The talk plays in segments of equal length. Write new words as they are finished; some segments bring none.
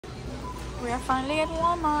We are finally at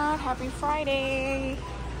Walmart. Happy Friday.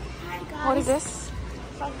 Hi guys. What is this?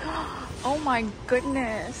 Oh my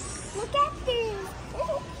goodness. Look at this.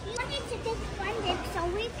 You wanted to get funded, so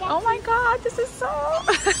we got. Oh my god, this is so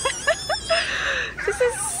this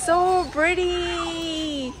is so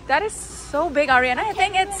pretty. That is so big, Ariana. I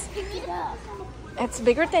think it's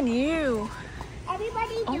bigger than you.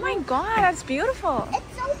 Everybody. Oh my god, that's beautiful.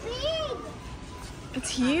 It's so big. It's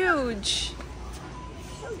huge.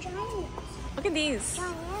 So giant. Look at these.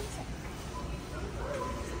 Giant.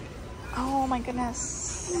 Oh my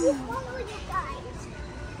goodness. Follow you guys.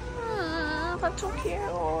 That's so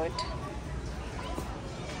cute.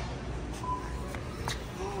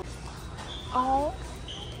 Oh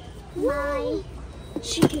My.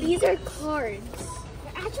 These are cards.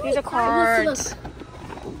 These are cards.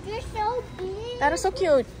 They're so big. That is so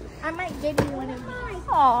cute. I might give you one of these.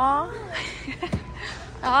 Aww.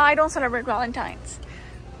 I don't celebrate Valentine's.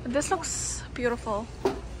 But this looks beautiful.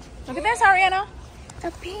 Look at this, Ariana.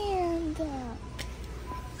 A panda.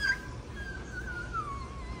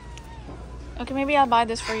 Okay, maybe I'll buy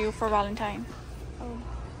this for you for Valentine.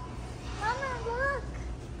 Mama, look.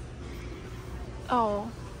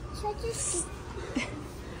 Oh. Such a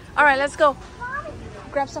All right, let's go.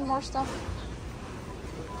 Grab some more stuff.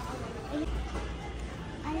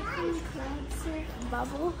 I think that's a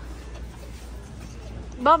bubble.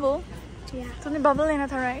 Bubble? Yeah. Something bubble in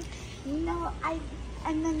it, alright? No,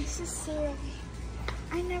 and then this is syrup.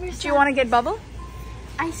 I never saw. Do you want to get bubble?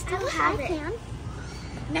 I still have it.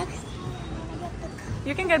 Next time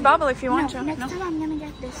You can get bubble if you want to. Next time I'm gonna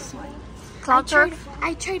get this one. Cloud Surf?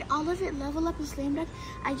 I tried all of it, Level Up and Slam Dunk.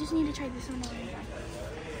 I just need to try this one.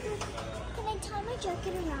 Can I tie my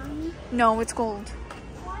jacket around me? No, it's cold.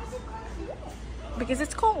 Why is it cold? Because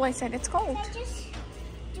it's cold. I said it's cold. Can I just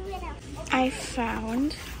do it now? I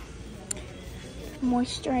found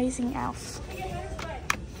moisturizing elf.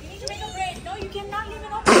 No, you cannot leave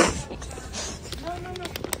it open.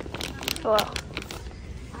 No. Well,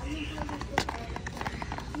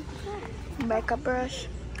 makeup brush,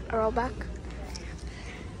 roll back.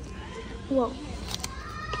 Whoa.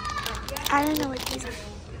 I don't know what these are.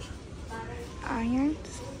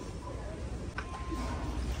 Irons.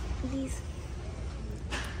 These.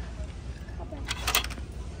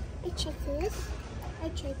 I check this. I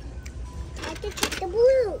check it. I have to check the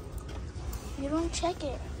blue. You don't check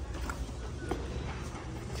it.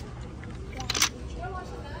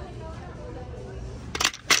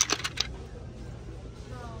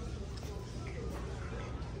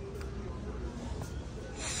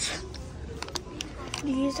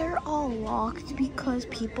 These are all locked because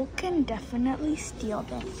people can definitely steal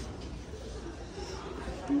them.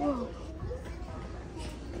 Whoa.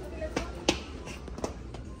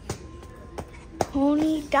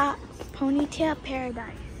 Ponytail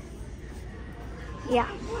Paradise. Yeah.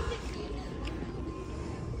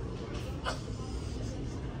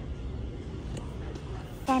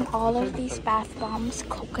 And all of these bath bombs,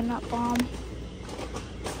 coconut bomb,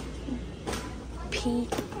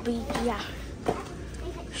 yeah.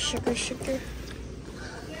 Sugar.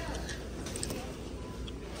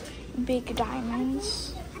 Big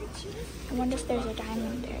diamonds. I wonder if there's a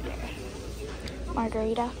diamond there.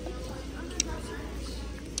 Margarita.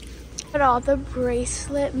 But all the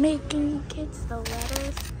bracelet making kits, the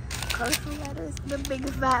letters, colorful letters, the big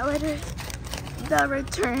fat letters, the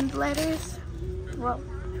returned letters. Whoa.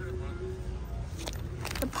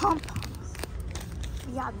 The pom-poms.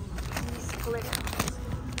 Yeah, these glitter.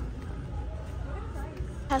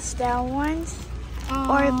 Pastel ones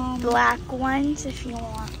or black ones if you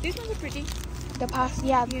want. These ones are pretty. The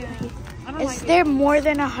yeah. I don't Is like there more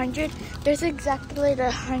than 100? There's exactly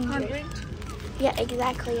 100. 100. Yeah,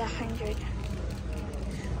 exactly 100.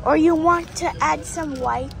 Or you want to add some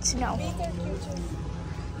white? No. These are cute too.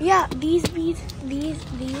 Yeah, these beads, these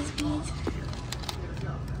beads.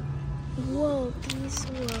 Whoa, these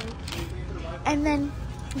whoa. And then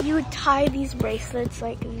you would tie these bracelets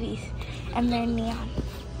like these, and they're neon.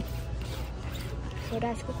 So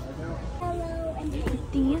that's good. Hello, and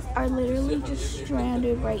these are literally just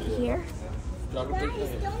stranded right here. Guys,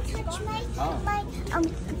 don't touch my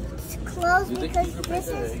clothes because this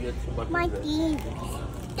is my theme.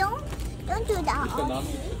 Don't do that.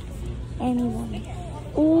 Anyone.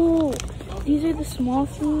 Oh, these are the small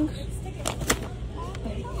things.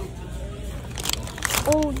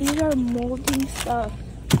 Oh, these are molding stuff.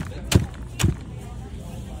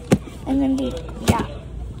 And then yeah.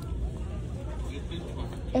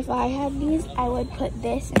 If I had these, I would put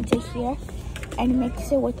this into here and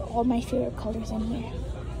mix it with all my favorite colors in here.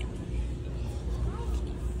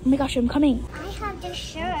 Oh my gosh, I'm coming. I have this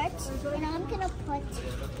shirt, and I'm gonna put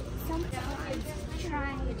some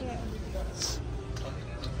tried it.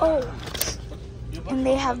 Oh, and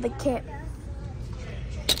they have the kit.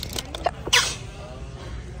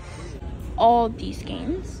 All these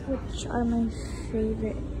games, which are my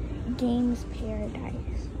favorite. Games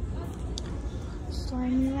Paradise.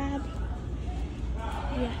 Slime Lab.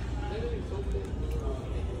 Yeah.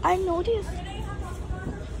 I noticed.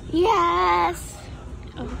 Yes!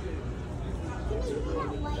 Oh.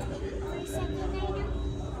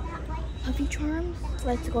 Puffy Charms?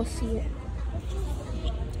 Let's go see it.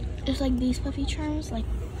 It's like these Puffy Charms. Like,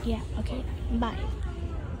 yeah, okay. Bye.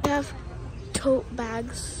 We have tote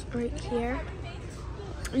bags right here.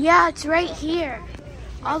 Yeah, it's right here.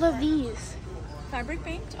 All of these. Fabric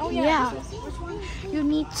paint? Oh yeah. Yeah. Which one? You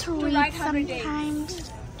need to read write 100 days.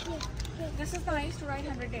 sometimes. This is nice to write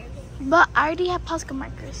 100 days. But I already have Posca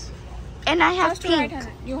markers. And I have Just to write pink.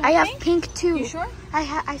 100. You have I have pink? pink too. You sure?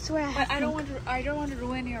 I swear I have But pink. I don't want to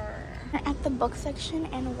ruin your. At the book section,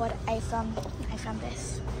 and what I found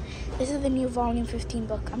this. This is the new volume 15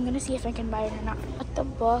 book. I'm gonna see if I can buy it or not. At the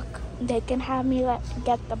book, they can have me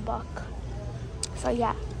get the book. So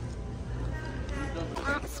yeah.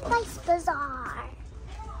 At Spice Bazaar.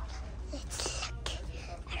 Let's look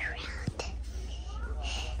around.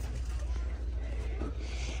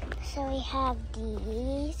 So we have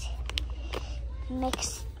these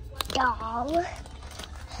mixed doll.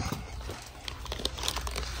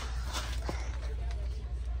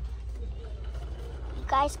 You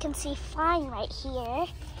guys can see fine right here.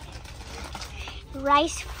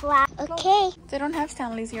 Rice flour. Okay. They don't have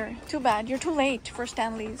Stanleys here. Too bad. You're too late for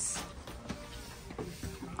Stanleys.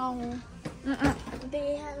 Oh.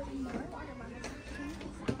 They have more.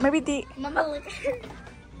 Maybe the. Mama, look at her.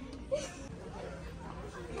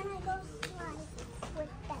 Can I go slide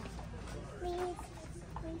with that? Please,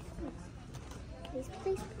 please, please. Please,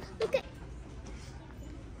 please. Look at.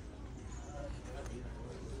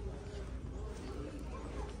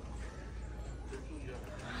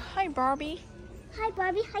 Hi, Barbie. Hi,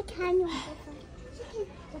 Barbie. Hi, Ken.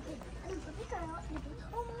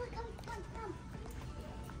 Oh, Mama, come, come, come.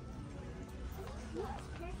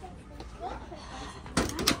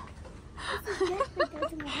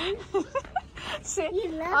 See? You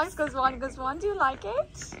love- Alex goes one. Do you like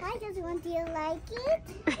it? Hi, Desmond. Do you like it?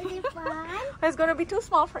 Is it fun? It's gonna be too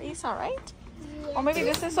small for Isa, right? Or maybe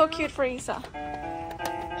this is so cute for Isa.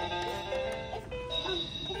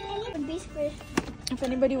 If If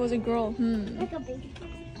anybody was a girl, like a baby.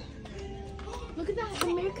 Look at that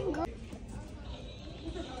American Girl.